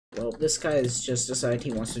Well, this guy has just decided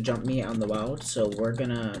he wants to jump me on the wild, so we're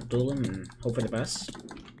gonna duel him and hope for the best.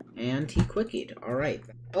 And he quickied. Alright.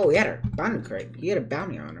 Oh, he had a bounty crate. He had a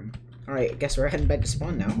bounty on him. Alright, I guess we're heading back to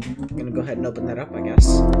spawn now. I'm gonna go ahead and open that up, I guess.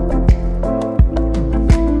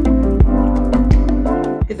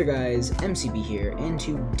 Hey there guys, MCPE here, and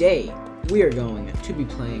today we are going to be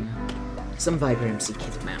playing some Viper MC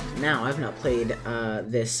Kitmap. Now, I've not played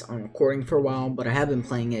this on recording for a while, but I have been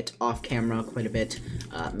playing it off camera quite a bit,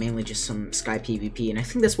 mainly just some Sky PvP, and I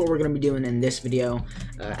think that's what we're going to be doing in this video.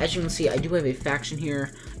 As you can see, I do have a faction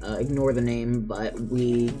here, ignore the name, but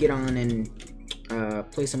we get on and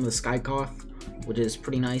play some of the Sky Cough, which is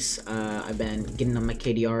pretty nice. I've been getting on my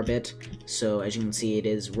KDR a bit, so as you can see, it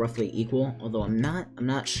is roughly equal, although I'm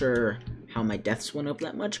not sure how my deaths went up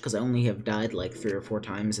that much, because I only have died like 3 or 4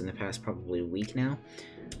 times in the past probably a week now.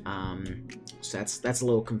 So that's a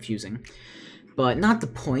little confusing. But not the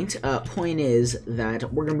point. Point is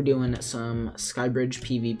that we're going to be doing some Skybridge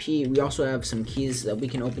PvP. We also have some keys that we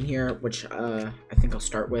can open here, which I think I'll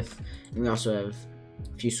start with. And we also have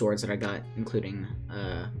a few swords that I got, including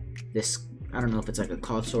this, I don't know if it's like a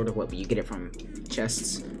cloth sword or what, but you get it from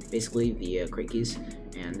chests, basically, the QUICKIES.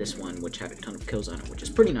 And this one, which had a ton of kills on it, which is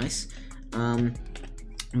pretty nice.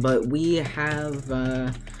 But we have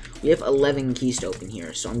 11 keys to open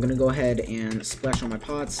here, so I'm gonna go ahead and splash on my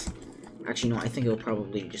pots. Actually, no, I think it'll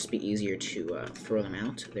probably just be easier to throw them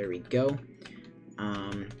out. There we go.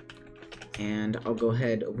 And I'll go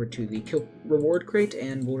ahead over to the kill reward crate,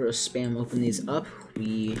 and we'll just spam open these up.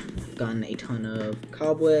 We've gotten a ton of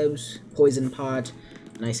cobwebs, poison pot,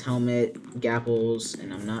 nice helmet, gapples,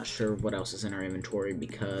 and I'm not sure what else is in our inventory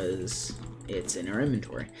because it's in our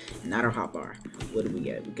inventory, not our hotbar. What did we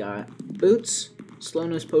get? We got boots,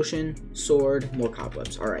 slowness potion, sword, more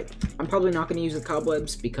cobwebs. Alright, I'm probably not going to use the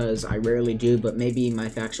cobwebs because I rarely do, but maybe my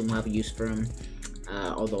faction will have a use for them,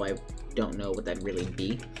 although I don't know what that'd really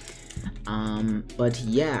be. But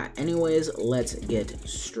yeah, anyways, let's get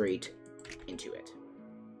straight into it.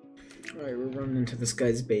 Alright, we're running into this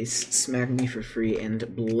guy's base, smack me for free,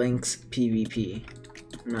 and blanks PvP.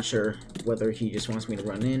 I'm not sure whether he just wants me to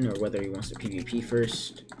run in or whether he wants to PvP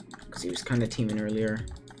first, because he was kind of teaming earlier,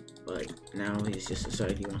 but now he's just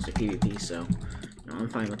decided he wants to PvP, so no, I'm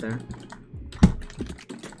fine with that.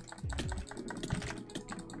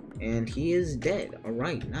 And he is dead.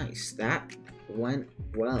 Alright, nice. That went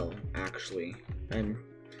well, actually. I'm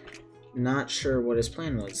not sure what his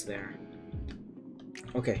plan was there.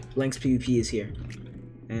 Okay, Blanks PvP is here,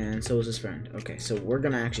 and so is his friend. Okay, so we're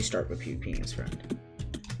gonna actually start with PvPing his friend.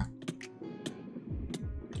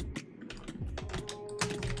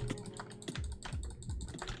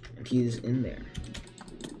 He's in there.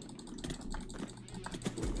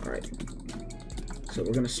 Alright. So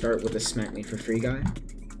we're gonna start with the smack me for free guy.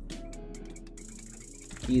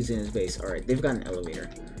 He's in his base. Alright, they've got an elevator.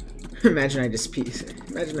 Imagine I just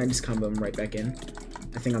combo him right back in.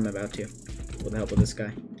 I think I'm about to. With the help of this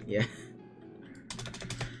guy. Yeah.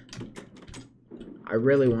 I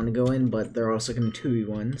really want to go in, but they're also gonna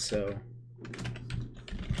 2v1, so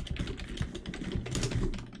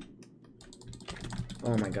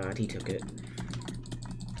oh my god, he took it.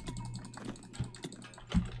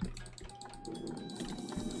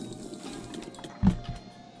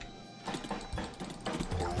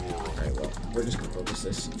 Alright, well, we're just gonna focus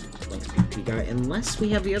this Blanks PvP guy, unless we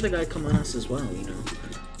have the other guy come on us as well, you know.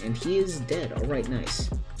 And he is dead. Alright, nice.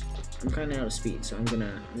 I'm kinda out of speed, so I'm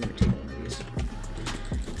gonna take one of these.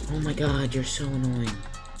 Oh my god, you're so annoying.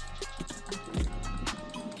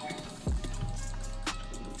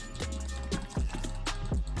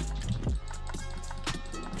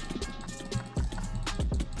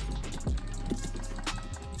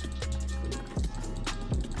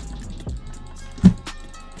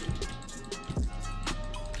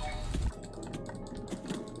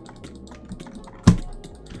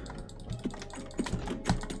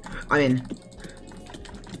 I'm in.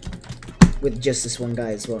 With just this one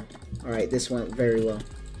guy as well. Alright, this went very well.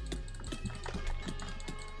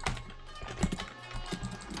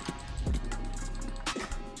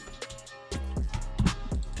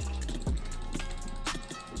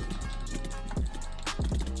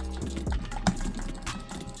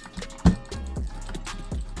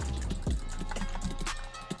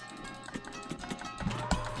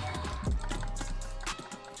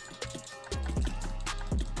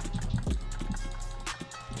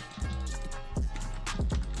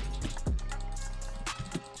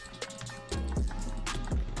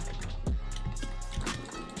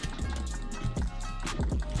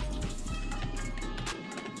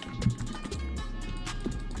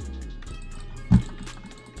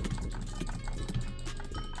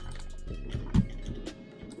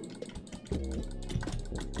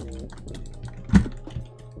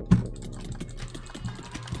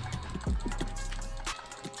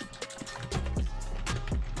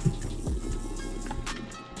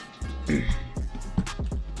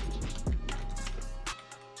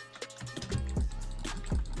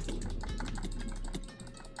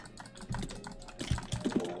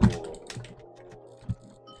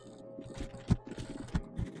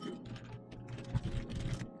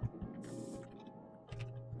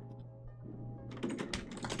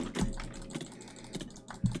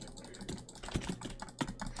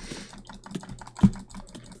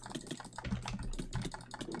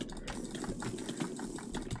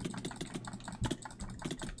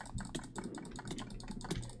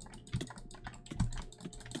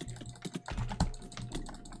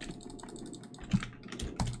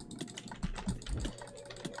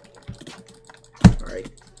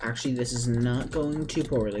 Actually, this is not going too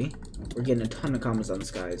poorly. We're getting a ton of comments on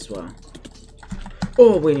this guy as well.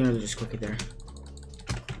 Oh, wait, no, just quickly there.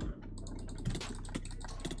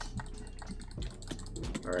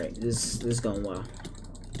 Alright, this is going well.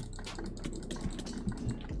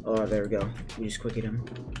 Oh, there we go. We just quickied him.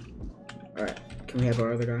 Alright, can we have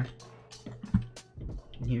our other guy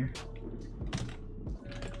in here?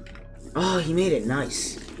 Oh, he made it.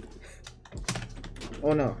 Nice.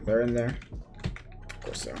 Oh no, they're in there. Of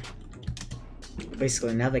course they are.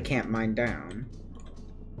 Basically, now they can't mine down.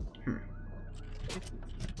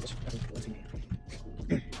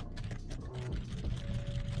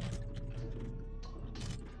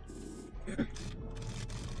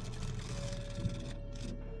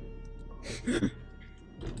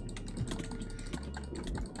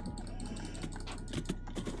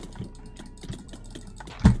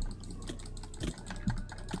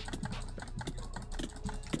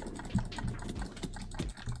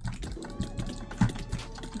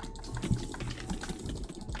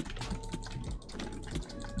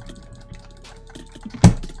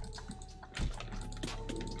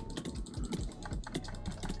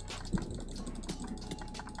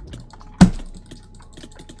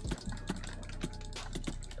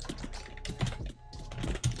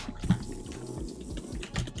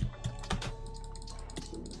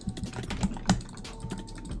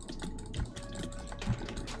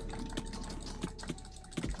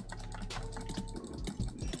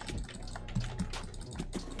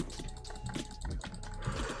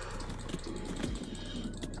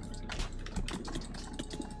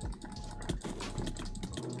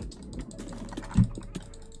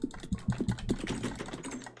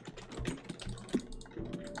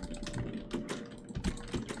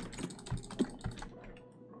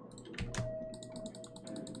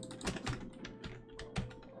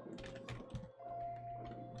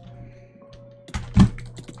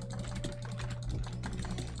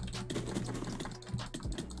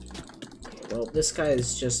 Well, this guy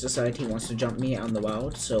has just decided he wants to jump me on the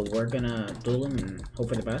wild, so we're gonna duel him and hope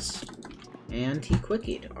for the best. And he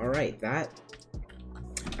quickied. Alright, that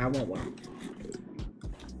went well.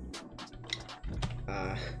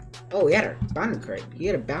 Oh, he had a bounty crate. He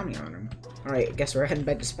had a bounty on him. Alright, I guess we're heading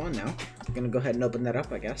back to spawn now. I'm gonna go ahead and open that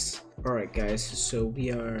up, I guess. Alright, guys, so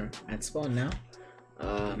we are at spawn now.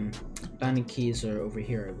 Bounty keys are over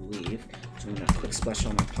here, I believe. So I'm gonna quick splash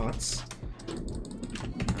on my pots.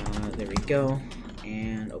 There we go,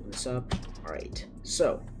 and open this up. Alright,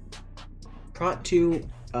 so Prot 2,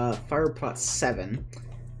 Fire Prot 7.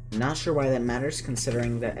 Not sure why that matters,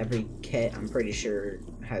 considering that every kit, I'm pretty sure,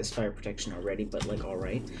 has fire protection already, but like,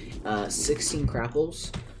 alright. 16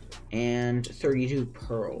 crapples and 32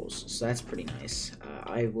 pearls, so that's pretty nice.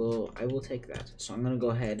 I will take that. So I'm gonna go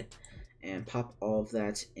ahead and pop all of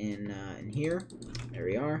that in here. There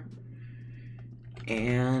we are.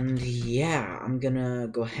 And yeah, I'm gonna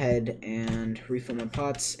go ahead and refill my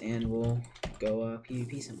pots, and we'll go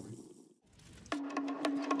PvP someone.